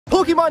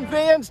Pokemon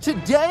fans,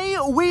 today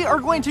we are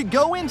going to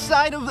go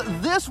inside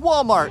of this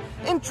Walmart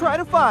and try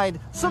to find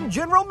some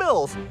General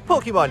Mills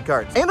Pokemon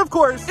cards. And of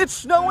course, it's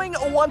snowing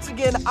once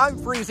again. I'm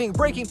freezing.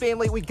 Breaking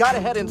family, we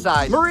gotta head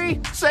inside. Marie,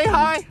 say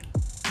hi.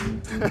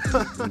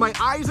 My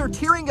eyes are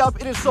tearing up.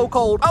 It is so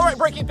cold. All right,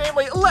 Breaking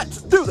family,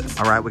 let's do this.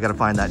 All right, we gotta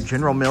find that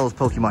General Mills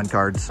Pokemon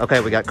cards. Okay,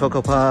 we got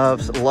Cocoa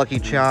Puffs, Lucky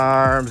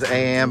Charms,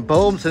 and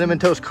boom, Cinnamon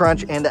Toast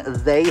Crunch, and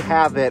they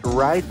have it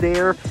right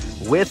there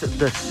with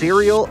the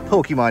cereal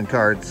Pokemon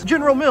cards.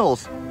 General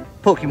Mills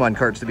Pokemon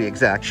cards to be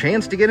exact.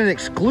 Chance to get an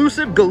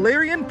exclusive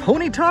Galarian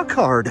Ponyta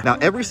card. Now,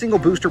 every single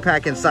booster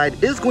pack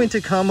inside is going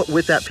to come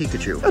with that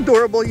Pikachu.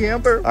 Adorable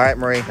Yamper. All right,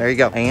 Marie, there you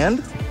go. And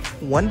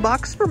one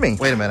box for me.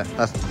 Wait a minute.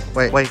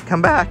 Wait,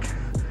 come back.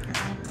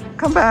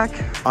 Come back.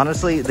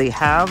 Honestly, they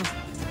have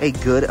a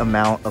good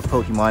amount of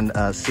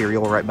Pokemon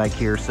cereal right back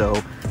here,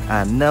 so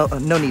no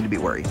need to be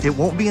worried. It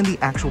won't be in the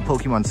actual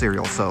Pokemon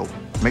cereal, so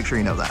make sure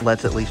you know that.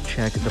 Let's at least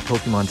check the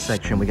Pokemon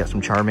section. We got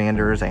some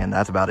Charmanders, and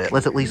that's about it.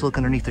 Let's at least look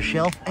underneath the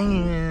shelf,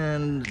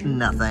 and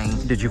nothing.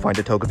 Did you find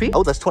a Togepi?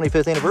 Oh, that's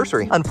 25th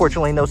anniversary.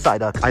 Unfortunately, no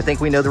Psyduck. I think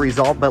we know the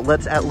result, but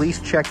let's at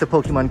least check the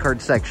Pokemon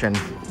card section.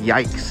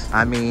 Yikes.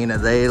 I mean,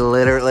 they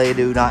literally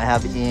do not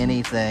have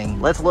anything.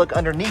 Let's look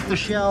underneath the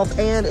shelf,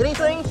 and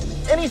anything?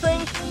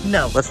 Anything?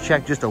 No. Let's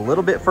check just a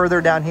little bit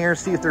further down here,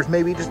 see if there's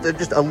maybe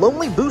just a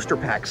lonely booster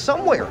pack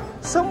somewhere.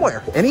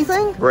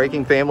 Anything?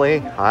 Breaking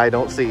family, I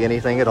don't see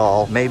anything at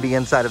all. Maybe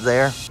inside of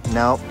there?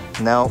 No.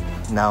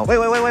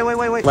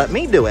 Wait. Let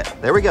me do it.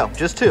 There we go,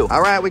 just two.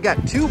 All right, we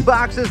got 2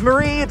 boxes.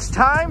 Marie, it's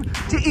time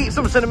to eat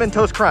some Cinnamon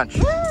Toast Crunch.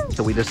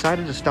 So we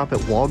decided to stop at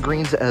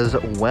Walgreens as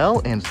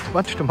well, and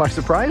much to my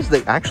surprise,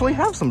 they actually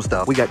have some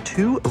stuff. We got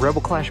 2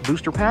 Rebel Clash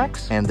booster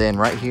packs, and then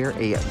right here,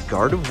 a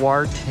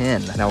Gardevoir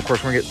 10. Now, of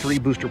course, we're gonna get 3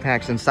 booster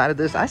packs inside of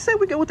this. I say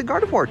we go with the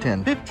Gardevoir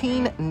 10.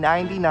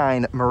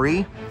 $15.99.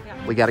 Marie,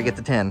 we gotta get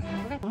the 10.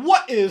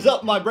 What is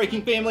up, my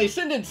Breaking family?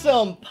 Sending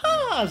some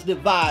positive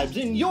vibes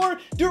in your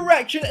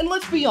direction. And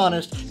let's be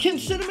honest, can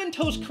Cinnamon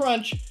Toast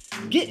Crunch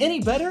get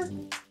any better?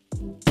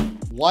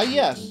 Why,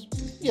 yes.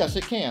 Yes,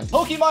 it can.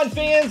 Pokemon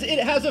fans, it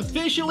has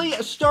officially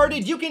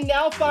started. You can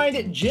now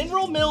find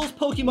General Mills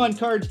Pokemon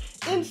cards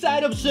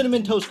inside of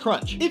Cinnamon Toast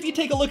Crunch. If you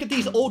take a look at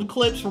these old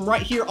clips from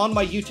right here on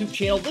my YouTube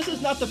channel, this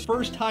is not the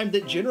first time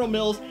that General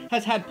Mills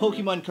has had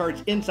Pokemon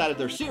cards inside of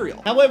their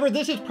cereal. However,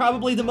 this is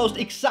probably the most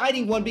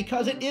exciting one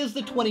because it is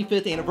the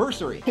 25th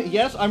anniversary.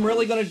 Yes, I'm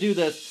really gonna do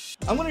this.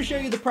 I'm gonna show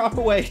you the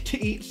proper way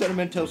to eat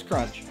Cinnamon Toast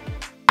Crunch.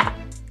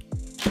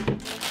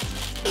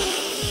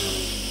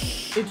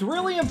 It's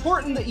really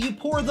important that you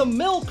pour the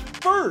milk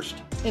first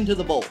into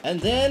the bowl, and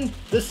then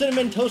the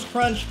Cinnamon Toast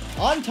Crunch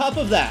on top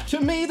of that. To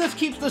me, this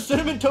keeps the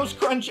Cinnamon Toast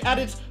Crunch at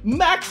its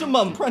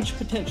maximum crunch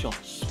potential.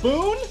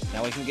 Spoon.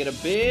 Now we can get a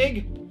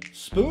big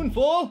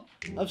spoonful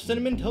of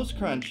Cinnamon Toast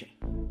Crunch.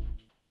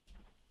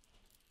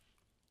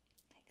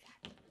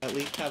 At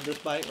least have this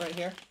bite right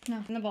here.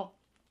 No, in the bowl.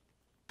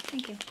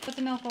 Thank you. Put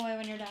the milk away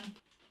when you're done.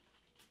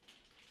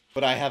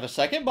 But I have a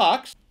second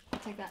box. I'll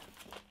take that.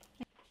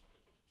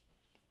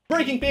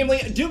 Breaking family,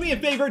 do me a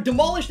favor,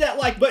 demolish that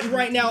like button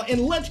right now,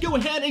 and let's go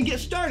ahead and get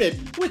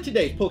started with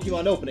today's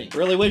Pokemon opening.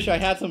 Really wish I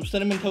had some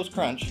Cinnamon Toast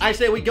Crunch. I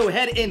say we go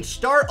ahead and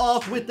start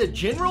off with the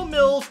General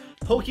Mills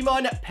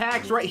Pokemon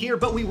packs right here,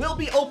 but we will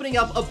be opening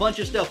up a bunch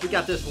of stuff. We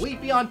got this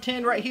Leafeon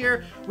 10 right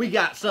here. We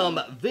got some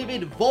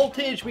Vivid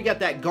Voltage. We got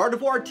that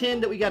Gardevoir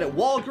 10 that we got at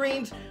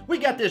Walgreens. We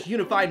got this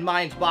Unified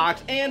Minds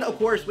box, and of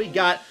course we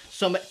got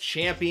some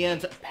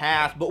Champions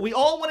Pass, but we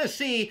all want to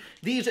see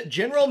these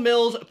General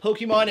Mills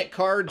Pokemon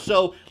cards,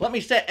 so let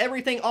me set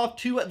everything off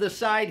to the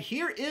side.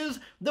 Here is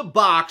the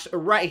box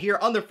right here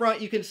on the front.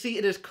 You can see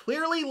it is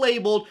clearly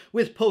labeled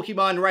with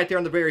Pokemon right there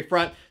on the very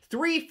front.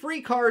 3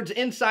 free cards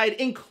inside,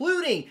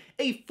 including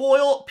a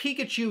foil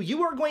Pikachu.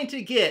 You are going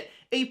to get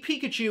a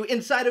Pikachu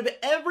inside of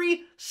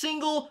every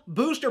single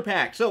booster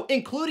pack. So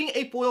including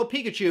a foil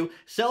Pikachu,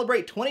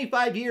 celebrate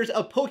 25 years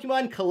of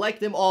Pokemon,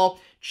 collect them all.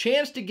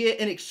 Chance to get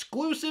an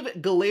exclusive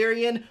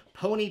Galarian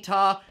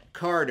Ponyta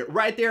card.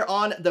 Right there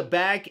on the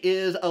back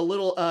is a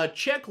little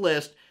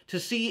checklist to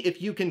see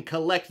if you can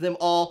collect them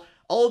all.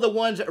 All of the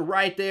ones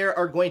right there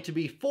are going to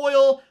be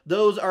foil.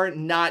 Those are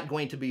not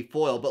going to be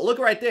foil. But look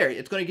right there.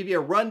 It's going to give you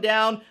a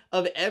rundown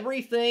of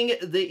everything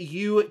that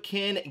you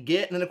can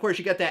get. And then, of course,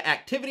 you got that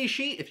activity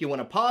sheet. If you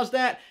want to pause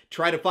that,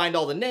 try to find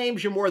all the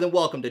names, you're more than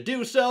welcome to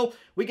do so.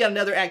 We got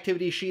another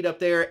activity sheet up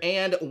there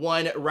and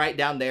one right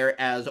down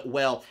there as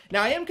well.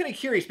 Now, I am kind of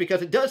curious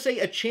because it does say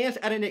a chance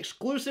at an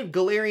exclusive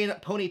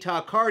Galarian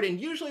Ponyta card. And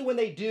usually when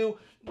they do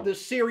the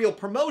cereal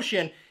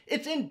promotion,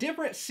 it's in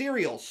different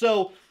cereals.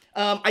 So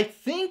I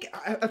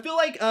feel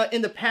like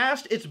in the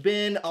past it's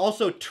been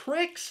also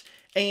Trix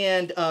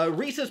and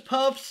Reese's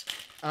Puffs.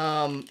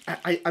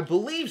 I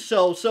believe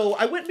so. So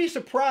I wouldn't be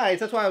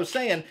surprised. That's why I was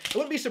saying I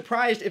wouldn't be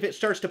surprised if it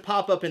starts to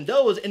pop up in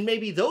those, and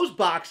maybe those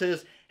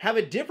boxes have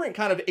a different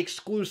kind of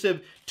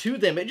exclusive to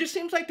them. It just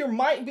seems like there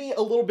might be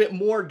a little bit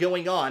more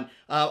going on.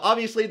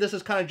 Obviously, this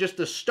is kind of just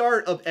the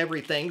start of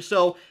everything.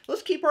 So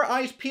let's keep our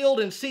eyes peeled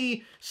and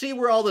see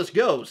where all this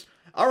goes.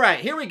 All right,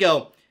 here we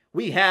go.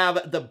 we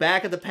have the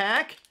back of the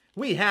pack,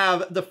 we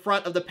have the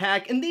front of the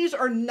pack, and these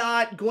are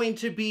not going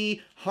to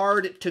be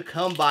hard to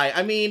come by.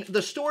 I mean,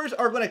 the stores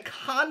are going to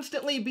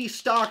constantly be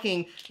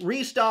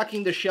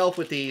restocking the shelf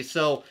with these.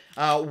 So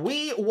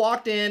we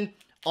walked in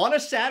on a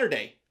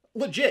Saturday,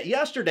 legit,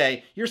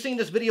 yesterday. You're seeing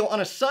this video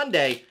on a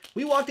Sunday.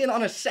 We walked in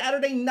on a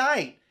Saturday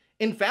night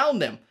and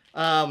found them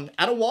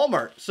at a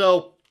Walmart.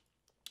 So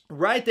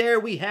right there,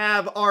 we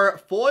have our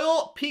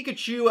foil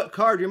Pikachu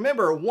card.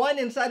 Remember, one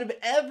inside of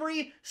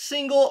every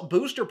single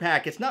booster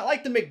pack. It's not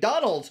like the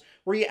McDonald's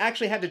where you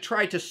actually had to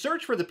try to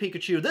search for the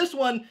Pikachu. This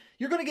one,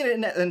 you're going to get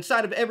it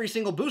inside of every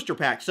single booster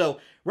pack. So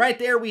right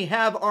there, we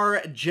have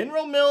our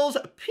General Mills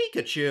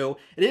Pikachu.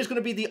 It is going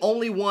to be the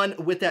only one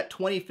with that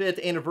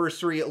 25th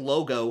anniversary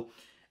logo,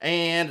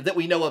 and that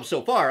we know of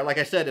so far. Like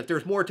I said, if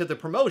there's more to the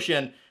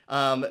promotion,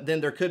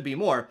 then there could be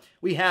more.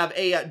 We have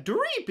a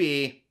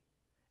Dreepy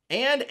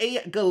and a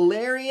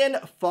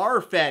Galarian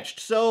Farfetch'd.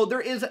 So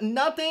there's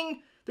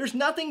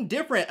nothing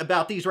different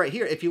about these right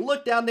here. If you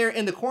look down there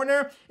in the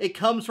corner, it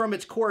comes from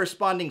its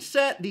corresponding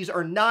set. These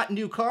are not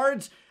new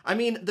cards. I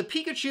mean, the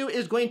Pikachu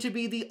is going to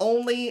be the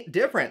only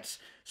difference.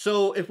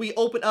 So if we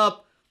open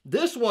up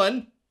this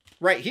one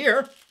right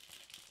here,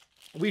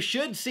 we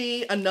should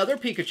see another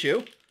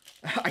Pikachu.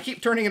 I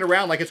keep turning it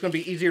around like it's going to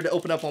be easier to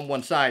open up on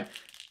one side.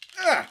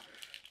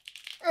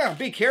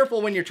 Be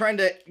careful when you're trying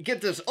to get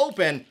this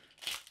open.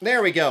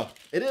 There we go.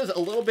 It is a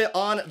little bit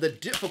on the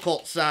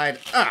difficult side.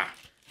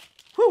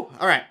 Whew.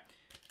 All right.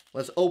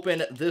 Let's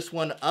open this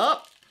one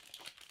up.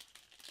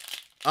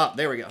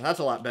 There we go. That's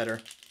a lot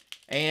better.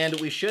 And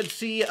we should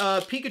see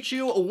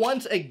Pikachu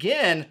once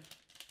again.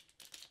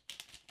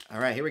 All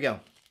right, here we go.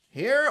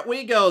 Here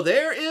we go.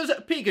 There is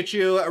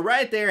Pikachu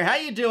right there. How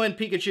you doing,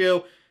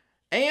 Pikachu?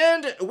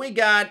 And we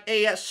got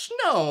a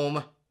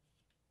Snom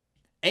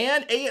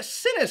and a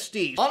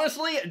Sinistea.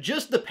 Honestly,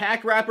 just the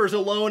pack wrappers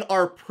alone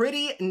are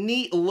pretty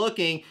neat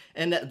looking,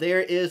 and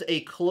there is a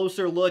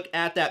closer look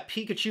at that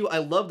Pikachu. I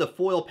love the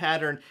foil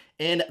pattern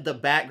in the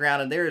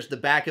background, and there's the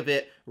back of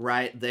it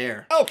right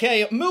there.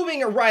 Okay,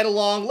 moving right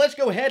along, let's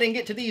go ahead and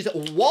get to these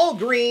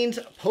Walgreens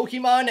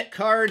Pokemon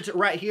cards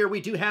right here. We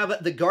do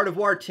have the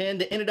Gardevoir 10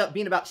 that ended up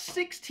being about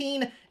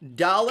 $16.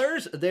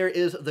 There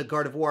is the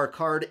Gardevoir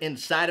card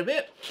inside of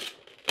it.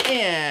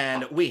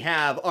 And we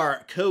have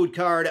our code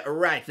card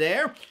right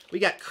there. We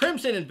got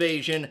Crimson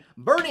Invasion,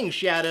 Burning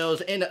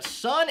Shadows, and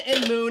Sun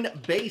and Moon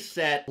base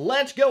set.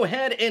 Let's go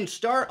ahead and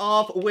start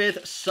off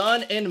with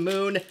Sun and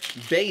Moon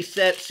base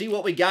set. See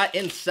what we got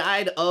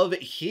inside of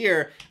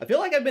here. I feel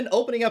like I've been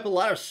opening up a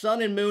lot of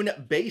Sun and Moon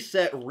base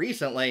set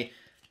recently.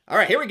 All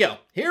right, here we go.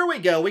 Here we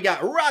go. We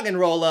got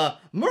Roggenrola,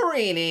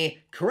 Marini,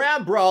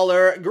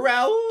 Crabrawler,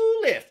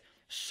 Growlithe,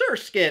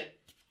 Surskit,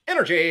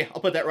 Energy,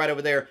 I'll put that right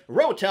over there,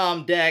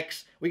 Rotom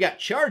Dex, we got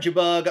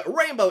Charjabug,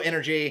 Rainbow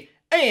Energy,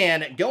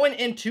 and going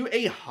into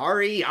a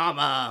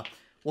Hariyama.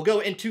 We'll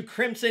go into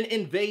Crimson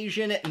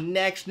Invasion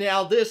next.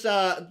 Now, this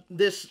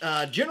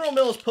General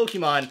Mills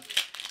Pokemon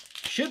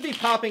should be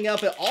popping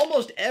up at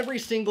almost every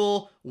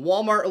single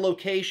Walmart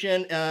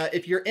location.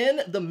 If you're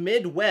in the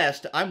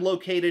Midwest, I'm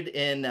located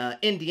in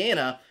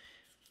Indiana,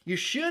 you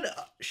should,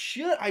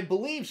 I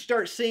believe,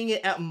 start seeing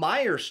it at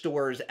Meijer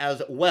stores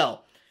as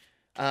well.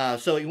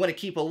 So you want to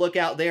keep a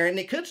lookout there, and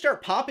it could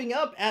start popping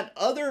up at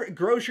other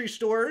grocery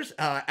stores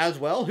as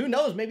well. Who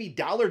knows? Maybe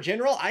Dollar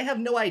General? I have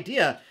no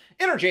idea.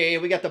 Energy,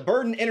 we got the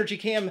Burden Energy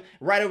Cam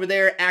right over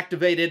there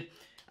activated.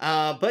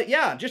 But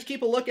yeah, just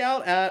keep a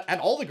lookout at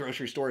all the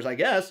grocery stores, I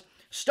guess.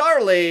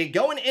 Starly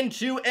going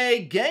into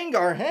a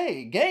Gengar.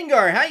 Hey,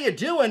 Gengar, how you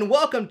doing?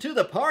 Welcome to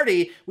the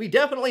party. We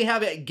definitely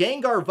have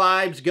Gengar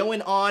vibes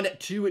going on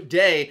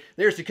today.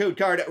 There's the code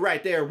card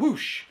right there.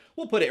 Whoosh.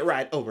 We'll put it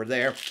right over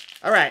there.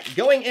 All right,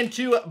 going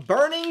into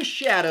Burning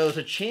Shadows,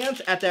 a chance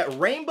at that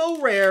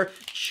Rainbow Rare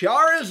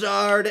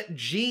Charizard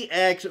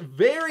GX.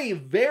 Very,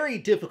 very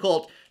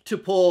difficult to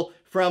pull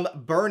from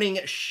Burning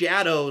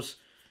Shadows.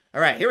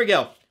 All right, here we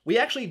go. We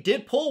actually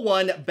did pull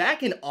one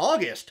back in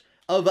August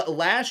of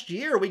last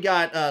year. We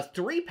got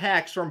 3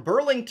 packs from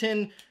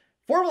Burlington,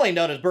 formerly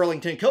known as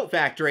Burlington Coat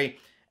Factory,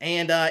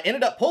 and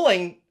ended up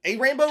pulling a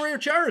Rainbow Rare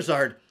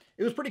Charizard.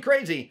 It was pretty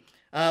crazy.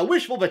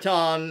 Wishful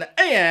Baton,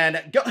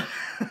 and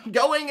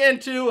going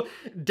into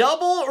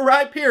Double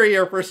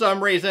Rhyperior for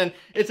some reason.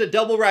 It's a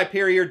Double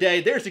Rhyperior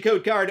day. There's the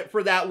code card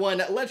for that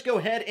one. Let's go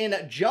ahead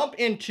and jump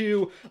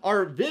into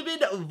our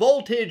Vivid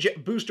Voltage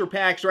booster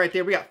packs right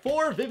there. We got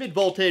 4 Vivid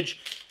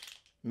Voltage.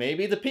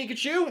 Maybe the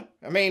Pikachu?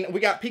 I mean, we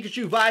got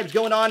Pikachu vibes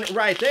going on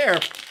right there.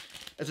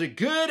 There's a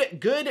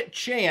good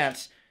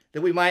chance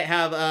that we might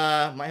have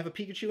a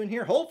Pikachu in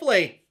here.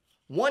 Hopefully.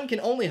 One can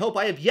only hope.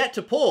 I have yet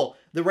to pull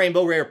the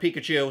Rainbow Rare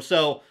Pikachu,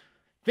 so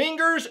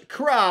fingers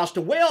crossed.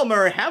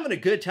 Wailmer having a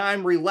good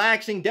time,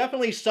 relaxing,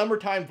 definitely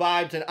summertime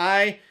vibes, and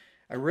I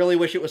really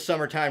wish it was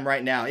summertime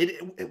right now.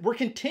 We're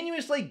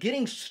continuously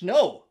getting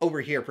snow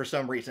over here for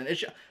some reason.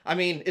 I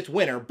mean, it's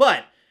winter,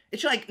 but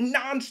it's like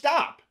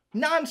nonstop.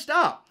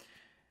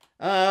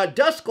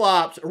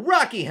 Dusclops,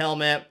 Rocky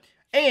Helmet,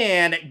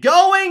 And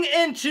going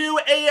into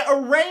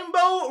a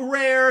Rainbow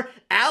Rare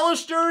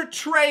Alistair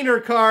Trainer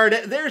card.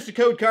 There's the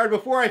code card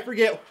before I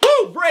forget.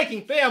 Woo!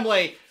 Breaking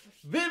family.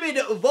 Vivid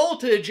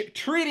Voltage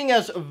treating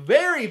us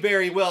very,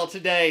 very well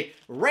today.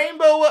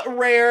 Rainbow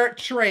Rare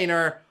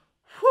Trainer.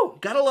 Whew,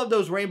 gotta love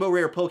those Rainbow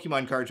Rare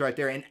Pokemon cards right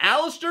there. And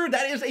Alistair,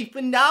 that is a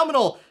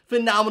phenomenal,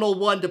 phenomenal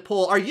one to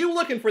pull. Are you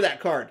looking for that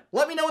card?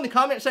 Let me know in the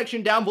comment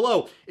section down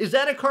below. Is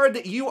that a card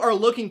that you are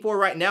looking for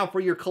right now for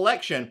your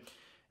collection?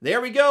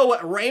 There we go.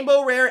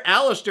 Rainbow Rare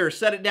Alistair.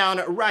 Set it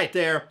down right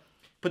there.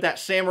 Put that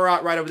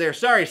Samurott right over there.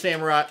 Sorry,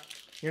 Samurott.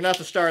 You're not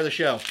the star of the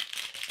show.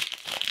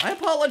 I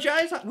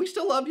apologize. We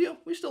still love you.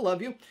 We still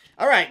love you.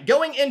 All right,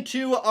 going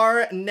into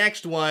our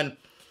next one.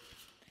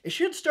 It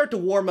should start to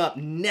warm up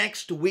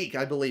next week,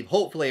 I believe,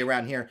 hopefully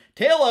around here.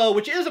 Tailo,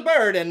 which is a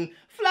bird, and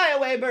fly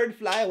away, bird,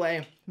 fly away.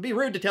 It'd be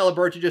rude to tell a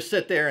bird to just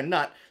sit there and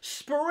not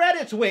spread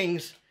its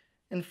wings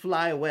and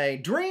fly away.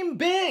 Dream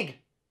big.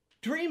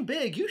 Dream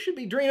big. You should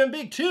be dreaming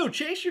big too.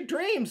 Chase your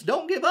dreams.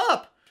 Don't give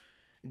up.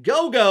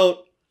 Go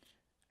Goat.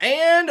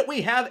 And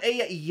we have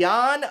a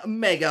Yan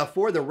Mega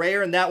for the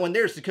rare in that one.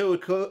 There's the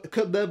code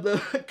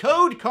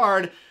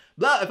card.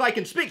 If I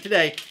can speak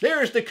today,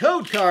 there's the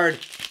code card.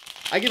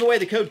 I give away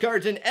the code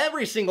cards in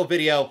every single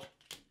video.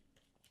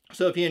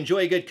 So if you enjoy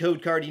a good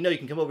code card, you know you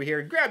can come over here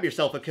and grab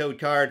yourself a code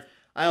card.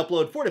 I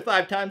upload 4 to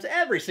 5 times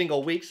every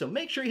single week, so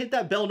make sure you hit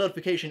that bell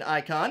notification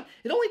icon.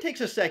 It only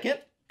takes a second.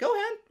 Go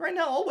ahead. Right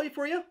now, I'll wait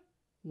for you.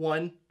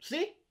 1.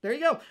 See? There you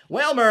go.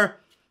 Whalmer.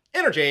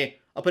 Energy.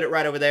 I'll put it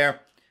right over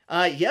there.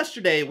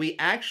 Yesterday,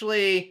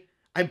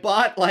 I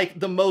bought like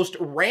the most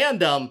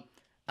random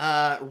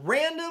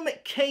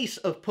case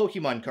of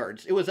Pokemon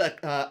cards. It was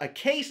a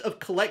case of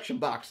collection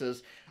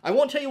boxes. I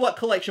won't tell you what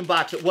collection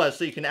box it was,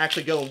 so you can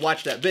actually go and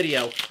watch that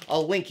video.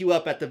 I'll link you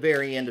up at the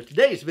very end of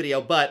today's video,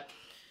 but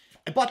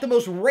I bought the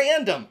most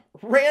random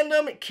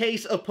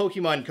case of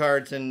Pokemon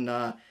cards, and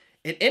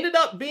it ended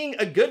up being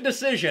a good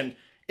decision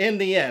in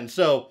the end.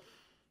 So,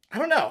 I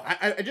don't know.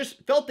 I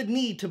just felt the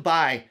need to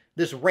buy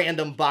this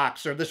random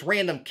box, or this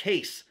random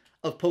case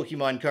of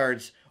Pokemon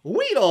cards.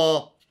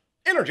 Weedle,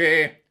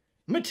 Energy,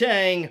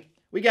 Metang,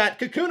 we got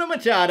Kakuna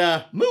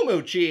Matata, Moo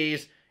Moo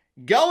Cheese,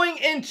 going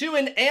into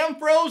an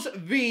Ampharos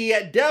V.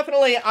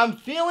 Definitely, I'm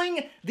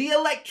feeling the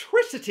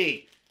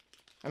electricity.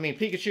 I mean,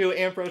 Pikachu,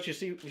 Ampharos, you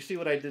see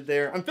what I did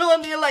there? I'm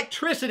feeling the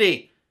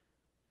electricity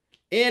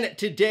in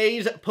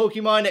today's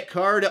Pokemon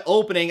card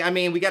opening. I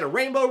mean, we got a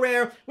Rainbow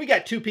Rare, we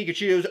got 2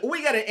 Pikachus,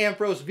 we got an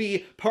Ampharos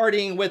V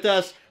partying with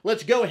us.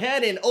 Let's go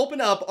ahead and open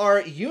up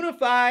our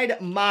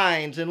Unified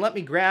Minds. And let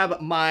me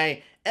grab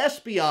my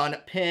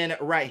Espeon pen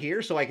right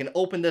here so I can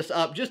open this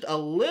up just a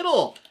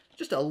little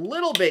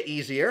bit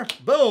easier.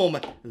 Boom.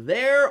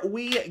 There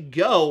we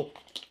go.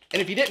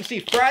 And if you didn't see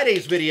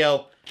Friday's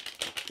video,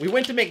 we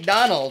went to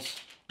McDonald's,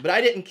 but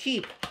I didn't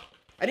keep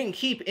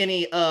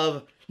any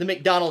of the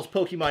McDonald's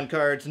Pokemon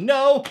cards.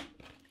 No,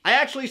 I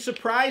actually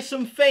surprised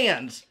some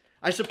fans.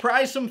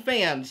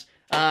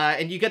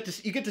 And you get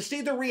to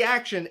see the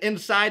reaction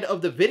inside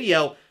of the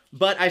video.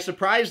 But I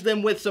surprised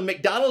them with some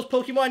McDonald's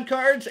Pokemon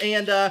cards,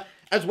 and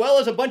as well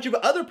as a bunch of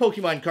other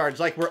Pokemon cards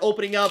like we're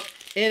opening up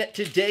in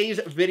today's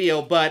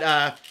video.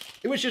 But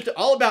it was just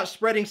all about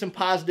spreading some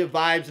positive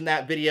vibes in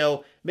that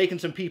video, making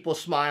some people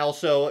smile.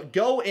 So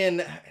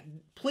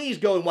please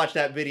go and watch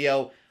that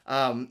video.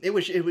 It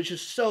was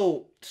just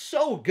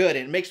so good,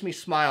 and it makes me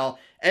smile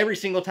every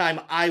single time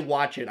I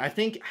watch it. I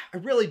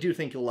really do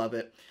think you'll love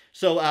it.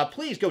 So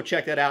please go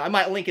check that out. I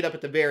might link it up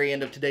at the very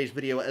end of today's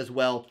video as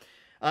well.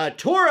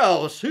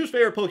 Tauros. Whose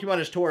favorite Pokemon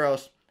is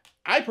Tauros?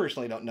 I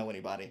personally don't know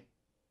anybody.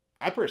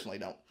 I personally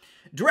don't.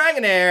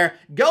 Dragonair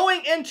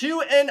going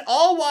into an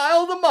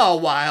All-While the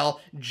Mawile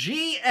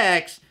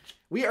GX.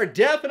 We are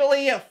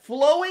definitely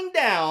flowing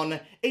down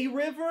a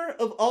river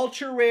of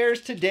ultra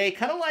rares today.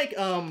 Kind of like,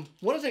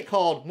 what is it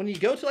called? When you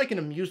go to like an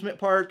amusement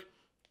park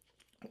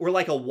or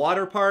like a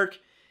water park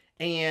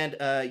and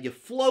you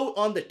float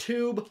on the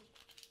tube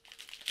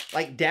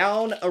like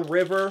down a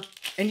river.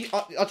 And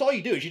that's all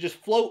you do is you just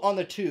float on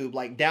the tube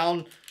like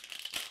down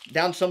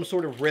some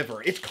sort of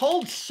river. It's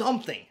called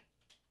something.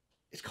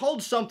 It's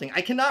called something.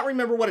 I cannot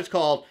remember what it's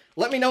called.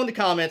 Let me know in the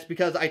comments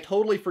because I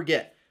totally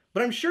forget.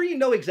 But I'm sure you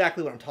know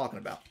exactly what I'm talking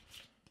about.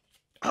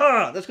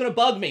 That's going to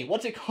bug me.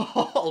 What's it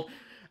called?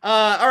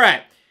 All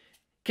right.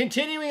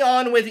 Continuing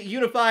on with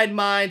Unified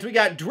Minds, we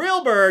got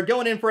Drillbird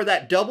going in for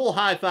that double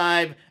high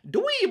five.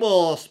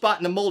 Dweeble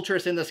spotting the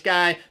Moltres in the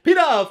sky. Peter,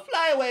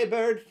 fly away,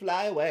 bird,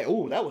 fly away.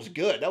 Ooh, that was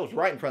good. That was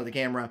right in front of the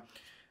camera.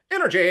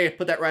 Energy,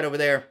 put that right over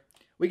there.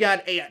 We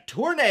got a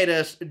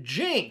Tornadus,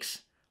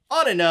 Jinx,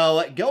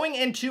 Audino going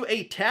into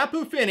a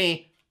Tapu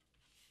Fini.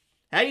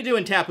 How you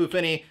doing, Tapu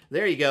Fini?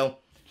 There you go.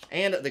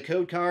 And the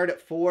code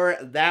card for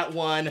that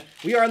one.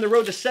 We are on the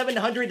road to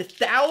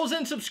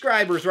 700,000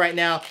 subscribers right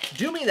now.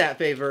 Do me that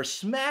favor.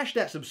 Smash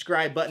that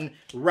subscribe button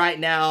right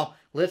now.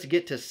 Let's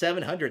get to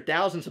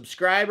 700,000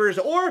 subscribers.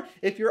 Or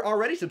if you're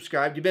already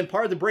subscribed, you've been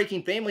part of the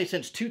Breaking family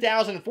since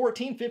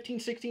 2014, 15,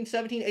 16,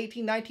 17,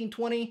 18, 19,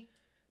 20,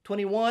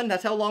 21.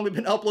 That's how long we've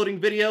been uploading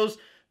videos.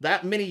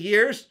 That many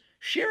years.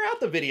 Share out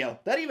the video.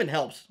 That even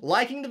helps.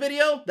 Liking the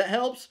video, that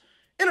helps.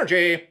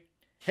 Energy.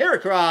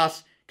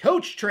 Heracross.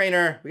 Coach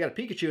Trainer. We got a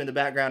Pikachu in the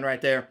background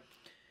right there.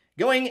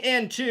 Going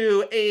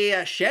into a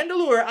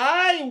Chandelure.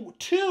 I,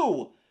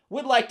 too,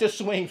 would like to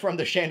swing from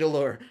the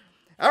Chandelure.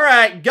 All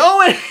right,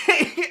 going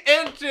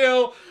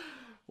into...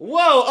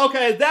 Whoa,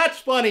 okay, that's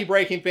funny,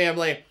 Breaking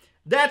Family.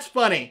 That's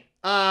funny.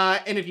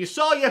 And if you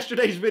saw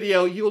yesterday's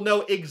video, you'll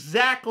know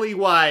exactly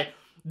why.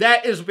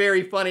 That is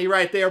very funny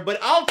right there, but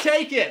I'll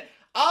take it.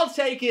 I'll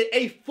take it.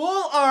 A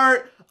full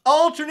art,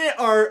 alternate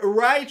art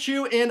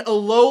Raichu and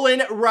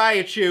Alolan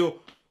Raichu.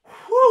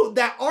 Whew,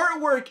 that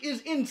artwork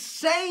is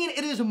insane.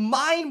 It is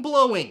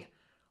mind-blowing.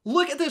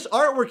 Look at this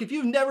artwork. If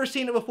you've never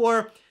seen it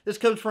before, this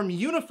comes from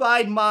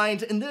Unified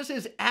Minds, and this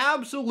is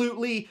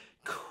absolutely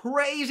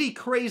crazy,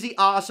 crazy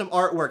awesome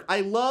artwork.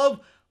 I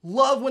love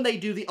when they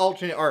do the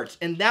alternate arts,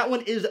 and that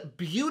one is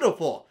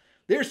beautiful.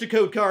 There's the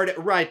code card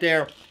right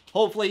there.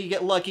 Hopefully you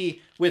get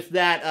lucky with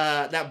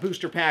that that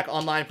booster pack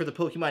online for the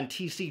Pokemon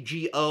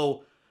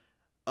TCGO.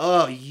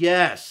 Oh,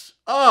 yes.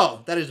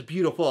 Oh, that is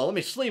beautiful. Let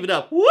me sleeve it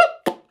up.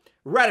 Whoop!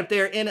 Right up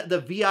there in the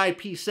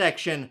VIP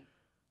section.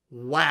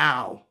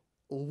 Wow.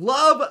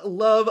 Love,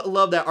 love,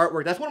 love that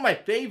artwork. That's one of my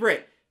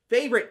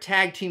favorite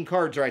tag team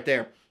cards right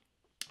there.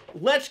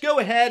 Let's go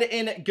ahead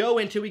and go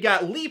into, we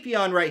got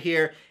Leafeon right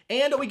here,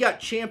 and we got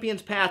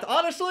Champion's Path.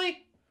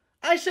 Honestly,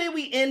 I say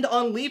we end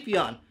on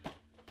Leafeon.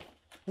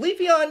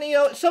 Leafeon, you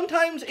know,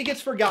 sometimes it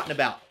gets forgotten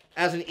about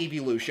as an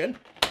evolution,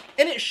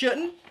 and it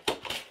shouldn't.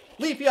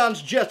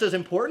 Leafeon's just as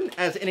important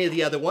as any of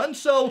the other ones,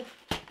 so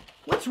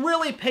let's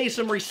really pay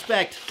some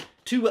respect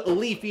to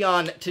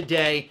Leafeon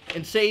today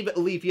and save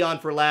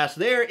Leafeon for last.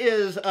 There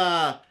is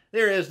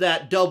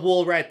that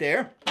double right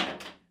there.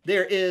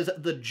 There is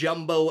the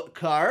jumbo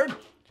card.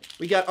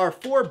 We got our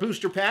 4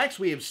 booster packs.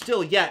 We have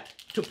still yet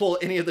to pull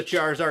any of the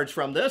Charizards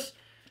from this.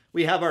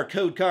 We have our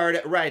code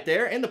card right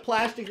there, and the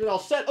plastic is all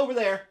set over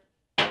there.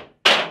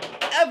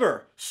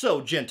 Ever so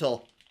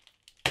gentle.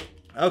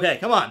 Okay,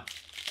 come on.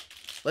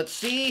 Let's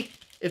see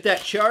if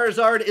that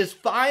Charizard is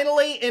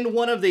finally in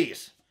one of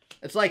these.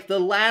 It's like the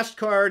last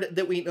card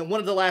that one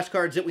of the last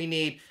cards that we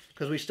need,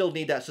 because we still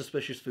need that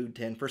Suspicious Food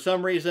tin. For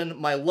some reason,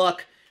 my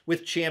luck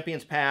with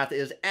Champion's Path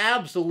is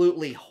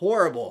absolutely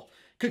horrible.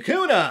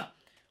 Kakuna,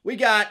 we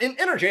got an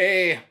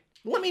Energy.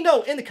 Let me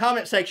know in the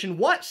comment section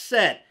what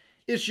set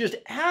is just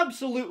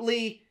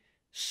absolutely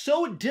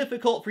so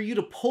difficult for you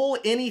to pull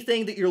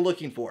anything that you're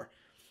looking for.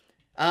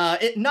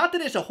 Not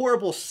that it's a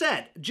horrible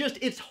set, just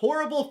it's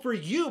horrible for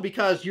you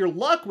because your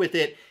luck with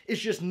it is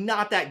just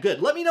not that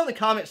good. Let me know in the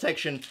comment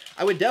section.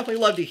 I would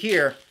definitely love to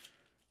hear.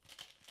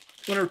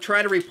 I'm going to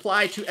try to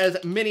reply to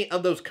as many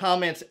of those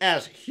comments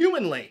as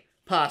humanly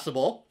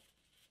possible.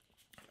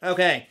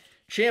 Okay,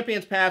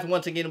 Champion's Path.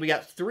 Once again, we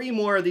got 3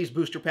 more of these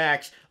booster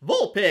packs.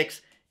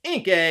 Vulpix,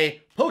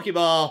 Inkay,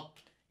 Pokeball,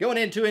 going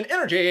into an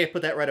Energy.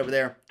 Put that right over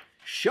there.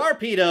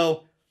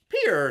 Sharpedo,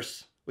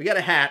 Pierce. We got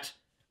a hat.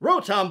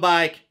 Rotom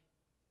Bike.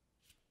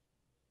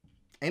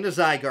 And a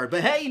Zygarde.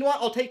 But hey, you know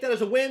what? I'll take that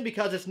as a win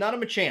because it's not a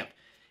Machamp.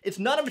 It's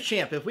not a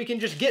Machamp. If we can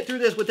just get through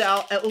this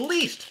without at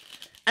least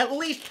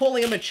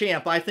pulling a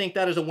Machamp, I think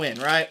that is a win,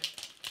 right?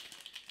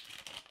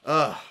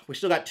 We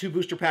still got 2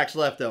 booster packs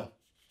left, though,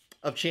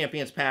 of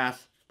Champion's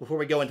Path before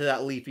we go into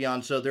that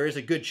Leafeon. So there is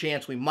a good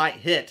chance we might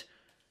hit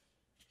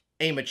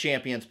a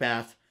Champion's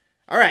Path.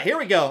 All right, here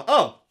we go.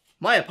 Oh,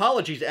 my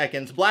apologies,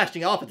 Ekans.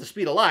 Blasting off at the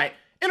speed of light.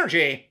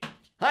 Energy.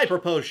 Hyper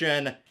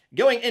Potion.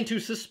 Going into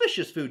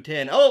Suspicious Food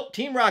tin. Oh,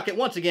 Team Rocket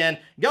once again.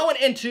 Going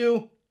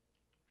into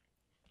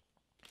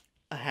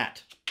a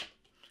hat.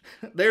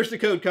 There's the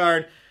code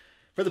card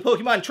for the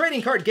Pokemon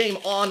Trading Card Game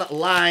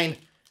Online.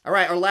 All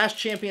right, our last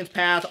Champion's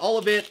Path. All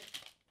of it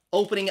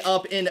opening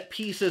up in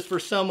pieces for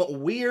some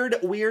weird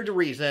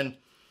reason.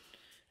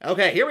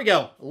 Okay, here we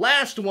go.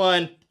 Last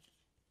one.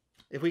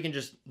 If we can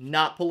just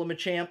not pull a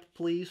Machamp,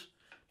 please.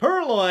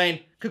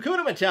 Purloin,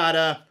 Kakuna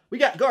Matata. We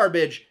got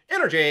Garbage,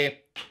 Energy,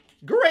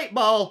 Great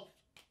Ball,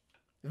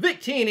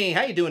 Victini.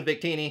 How you doing,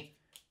 Victini?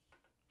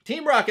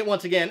 Team Rocket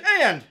once again.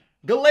 And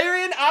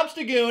Galarian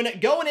Obstagoon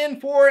going in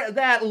for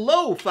that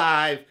low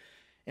 5.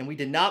 And we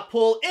did not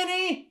pull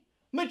any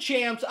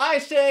Machamps. I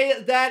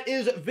say that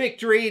is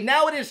victory.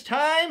 Now it is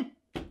time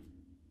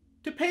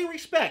to pay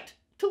respect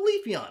to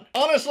Leafeon.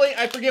 Honestly,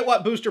 I forget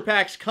what booster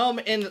packs come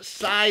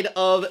inside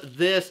of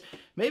this.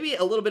 Maybe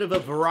a little bit of a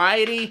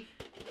variety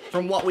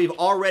from what we've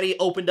already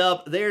opened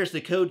up. There's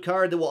the code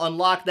card that will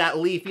unlock that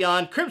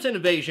Leafeon. Crimson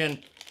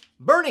Invasion,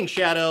 Burning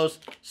Shadows,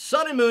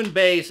 Sun and Moon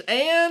Base,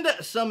 and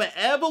some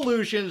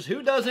evolutions.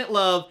 Who doesn't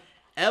love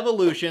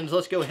evolutions?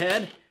 Let's go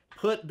ahead,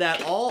 put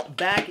that all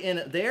back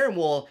in there, and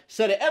we'll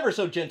set it ever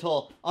so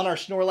gentle on our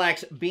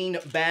Snorlax bean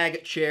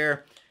bag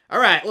chair.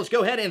 All right, let's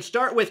go ahead and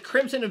start with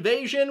Crimson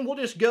Invasion. We'll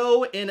just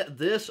go in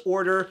this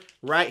order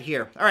right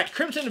here. All right,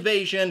 Crimson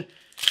Invasion.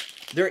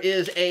 There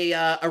is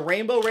a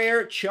Rainbow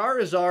Rare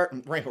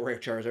Charizard, Rainbow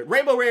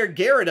Rare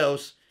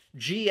Gyarados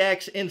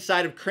GX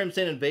inside of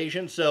Crimson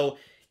Invasion. So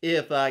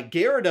if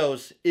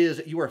Gyarados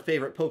is your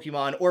favorite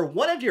Pokemon or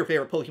one of your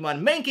favorite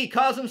Pokemon, Mankey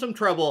causing some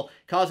trouble,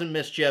 causing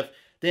mischief,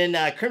 then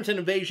Crimson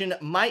Invasion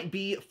might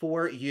be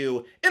for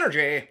you.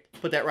 Energy,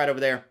 put that right over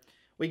there.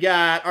 We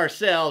got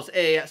ourselves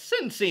a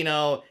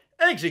Cincino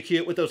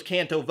Execute with those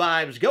Kanto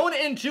vibes. Going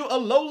into a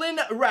Alolan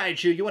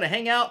Raichu. You want to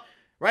hang out?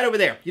 Right over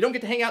there. You don't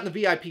get to hang out in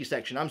the VIP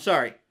section. I'm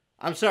sorry.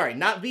 I'm sorry.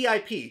 Not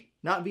VIP.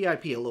 Not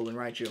VIP, Alolan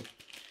Raichu.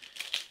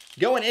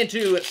 Going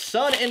into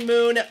Sun and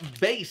Moon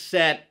base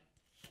set.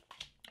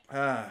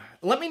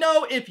 Let me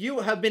know if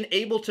you have been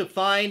able to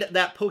find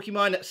that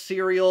Pokemon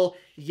cereal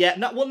yet.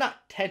 Well,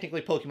 not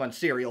technically Pokemon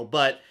cereal,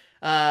 but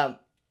the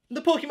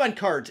Pokemon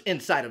cards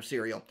inside of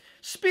cereal.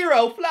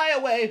 Spearow, fly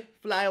away,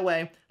 fly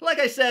away. Like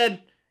I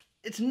said,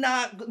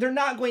 they're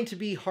not going to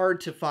be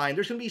hard to find.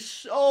 There's going to be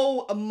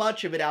so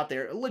much of it out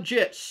there.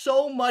 Legit,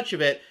 so much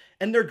of it.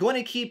 And they're going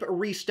to keep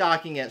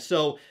restocking it.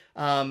 So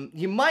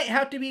you might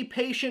have to be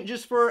patient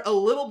just for a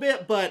little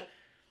bit, but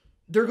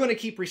they're going to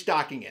keep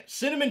restocking it.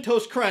 Cinnamon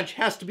Toast Crunch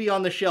has to be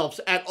on the shelves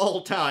at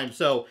all times.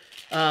 So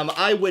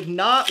I would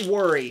not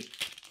worry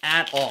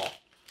at all.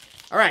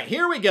 All right,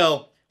 here we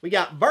go. We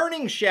got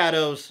Burning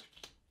Shadows.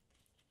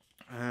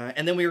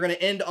 And then we are going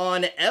to end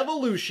on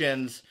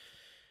Evolutions.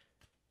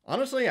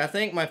 Honestly, I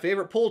think my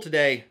favorite pull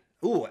today.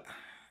 Ooh,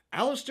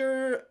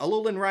 Alistair,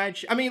 Alolan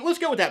Raichu. I mean, let's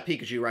go with that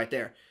Pikachu right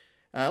there.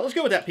 Let's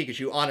go with that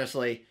Pikachu,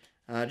 honestly.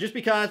 Just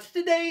because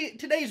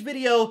today's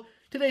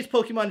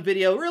Pokemon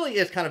video really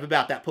is kind of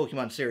about that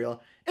Pokemon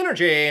cereal.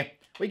 Energy.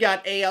 We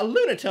got a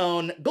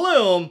Lunatone,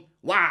 Gloom,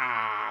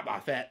 wow,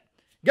 Buffett.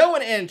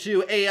 Going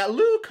into a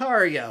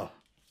Lucario.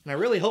 And I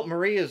really hope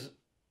Marie is...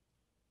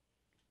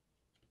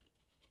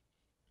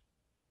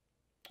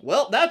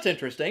 Well, that's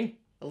interesting.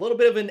 A little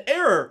bit of an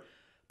error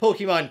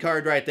Pokemon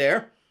card right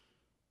there.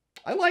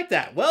 I like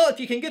that. Well, if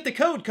you can get the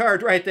code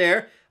card right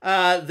there,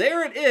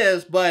 there it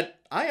is, but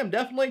I am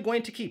definitely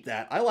going to keep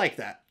that. I like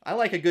that. I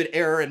like a good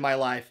error in my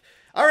life.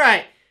 All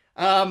right.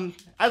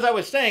 As I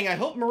was saying, I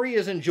hope Marie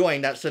is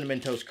enjoying that Cinnamon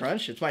Toast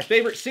Crunch. It's my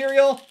favorite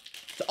cereal.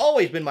 It's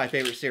always been my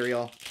favorite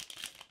cereal.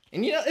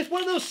 And, you know, it's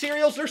one of those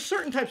cereals. There's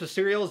certain types of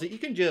cereals that you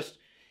can just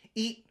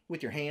eat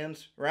with your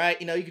hands, right?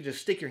 You know, you can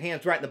just stick your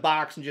hands right in the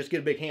box and just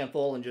get a big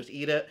handful and just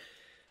eat it.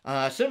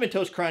 Cinnamon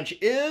Toast Crunch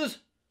is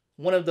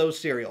one of those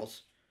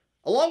cereals.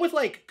 Along with,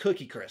 like,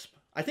 Cookie Crisp.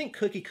 I think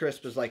Cookie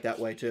Crisp is like that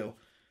way, too.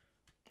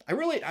 I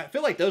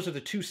feel like those are the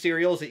two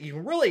cereals that you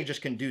really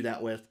just can do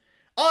that with.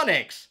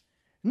 Onyx,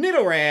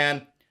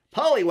 Nidoran,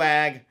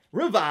 Poliwag,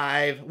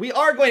 Revive. We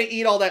are going to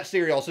eat all that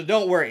cereal, so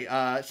don't worry.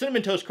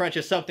 Cinnamon Toast Crunch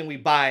is something we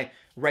buy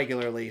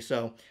regularly.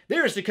 So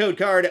there's the code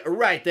card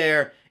right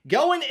there.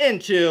 Going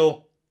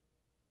into...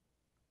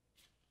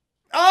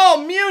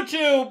 Oh,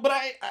 Mewtwo! But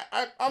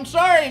I'm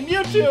sorry,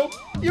 Mewtwo!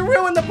 You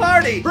ruined the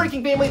party!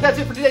 Breaking family, that's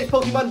it for today's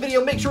Pokemon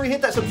video. Make sure you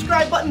hit that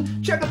subscribe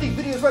button. Check out these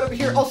videos right over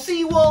here. I'll see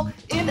you all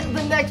in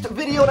the next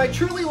video. And I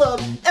truly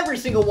love every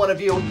single one of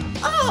you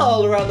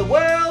all around the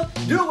world.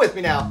 Do it with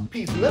me now.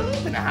 Peace,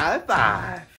 love, and a high five.